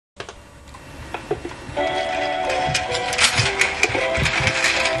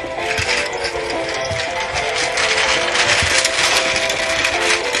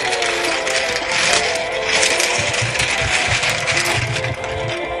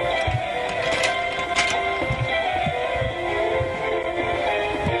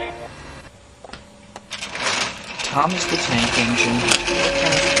Thomas the Tank Engine.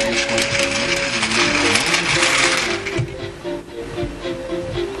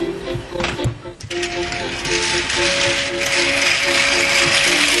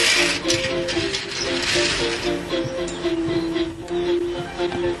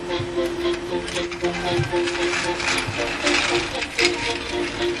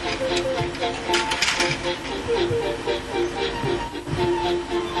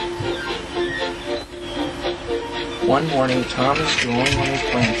 One morning, Tom is drawing on his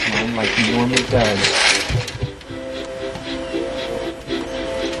branch line like he normally does.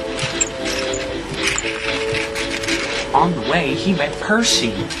 On the way, he met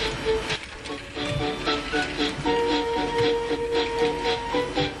Percy.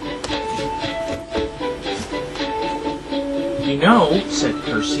 You know, said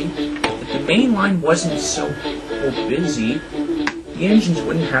Percy, if the main line wasn't so busy, the engines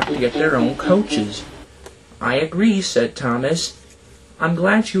wouldn't have to get their own coaches. I agree, said Thomas. I'm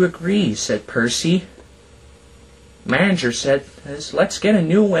glad you agree, said Percy. Manager said, let's get a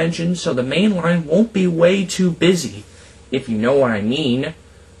new engine so the main line won't be way too busy, if you know what I mean.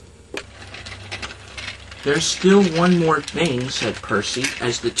 There's still one more thing, said Percy,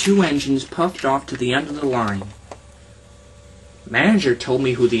 as the two engines puffed off to the end of the line. Manager told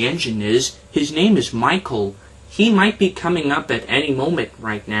me who the engine is. His name is Michael. He might be coming up at any moment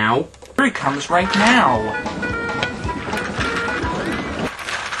right now. Here he comes right now.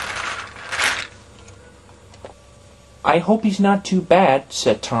 I hope he's not too bad,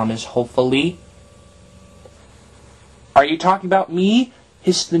 said Thomas hopefully. Are you talking about me?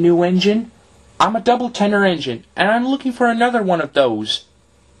 Hissed the new engine. I'm a double-tender engine, and I'm looking for another one of those.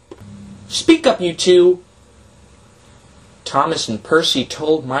 Speak up, you two. Thomas and Percy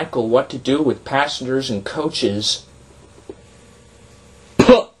told Michael what to do with passengers and coaches.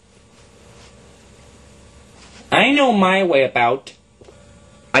 Puh! I know my way about.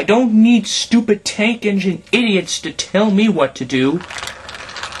 I don't need stupid tank engine idiots to tell me what to do.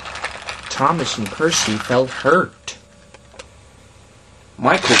 Thomas and Percy felt hurt.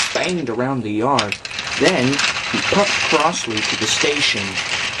 Michael banged around the yard. Then he puffed crossly to the station.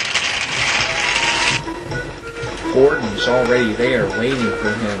 Gordon's already there, waiting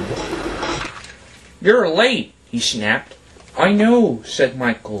for him. You're late, he snapped. I know, said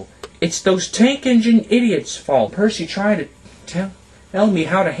Michael. It's those tank engine idiots' fault. Percy tried to tell me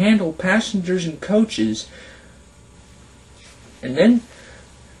how to handle passengers and coaches. And then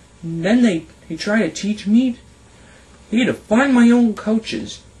he tried to teach me to find my own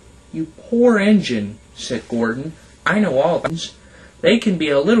coaches. You poor engine, said Gordon. I know all of them. They can be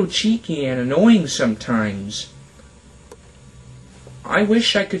a little cheeky and annoying sometimes. I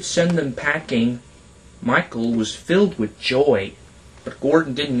wish I could send them packing. Michael was filled with joy, but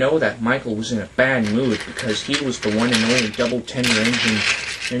Gordon didn't know that Michael was in a bad mood because he was the one and only double-tender engine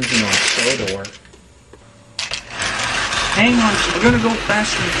on Sodor. Hang on, we're going to go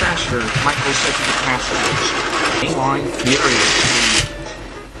faster and faster, Michael said to the passengers. Hang on furiously.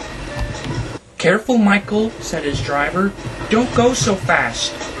 Careful, Michael, said his driver. Don't go so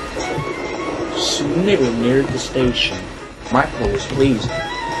fast. Soon they were near the station. Michael was pleased.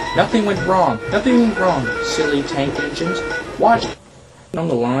 Nothing went wrong, silly tank engines. Watch on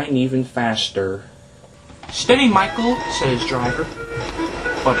the line even faster. Steady, Michael, said his driver.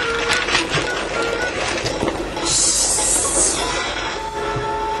 But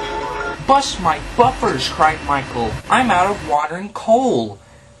bust my buffers, cried Michael. I'm out of water and coal.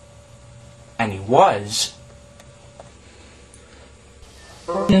 And he was.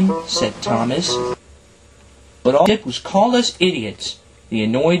 Said Thomas. But all he did was call us idiots. The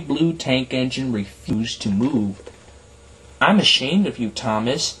annoyed blue tank engine refused to move. I'm ashamed of you,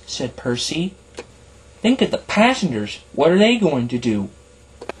 Thomas, said Percy. Think of the passengers. What are they going to do?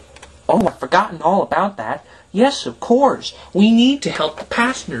 Oh, I've forgotten all about that. Yes, of course. We need to help the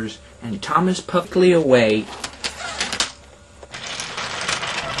passengers. And Thomas puffed away.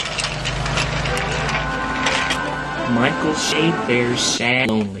 Michael stayed there sad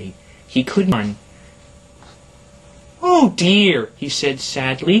and lonely. He couldn't run. Oh dear, he said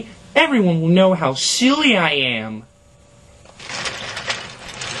sadly. Everyone will know how silly I am.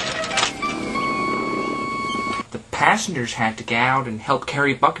 The passengers had to get out and help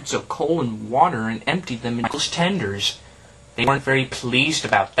carry buckets of coal and water and empty them in Michael's tenders. They weren't very pleased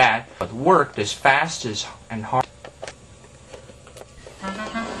about that, but worked as fast and hard.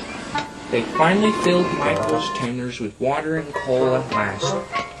 They finally filled Michael's tenders with water and coal at last.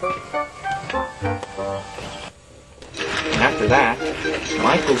 And after that,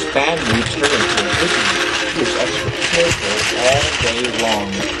 Michael's bad mood turned into a good mood. He was extra careful all day long.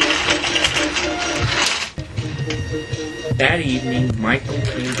 That evening, Michael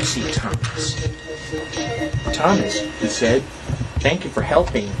came to see Thomas. "Thomas," he said, "thank you for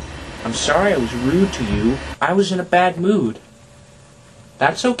helping. I'm sorry I was rude to you. I was in a bad mood."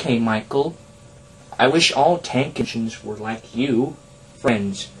 "That's okay, Michael. I wish all tank engines were like you,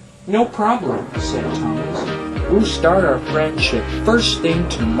 friends." "No problem," said Thomas. "We'll start our friendship first thing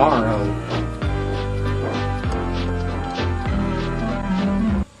tomorrow."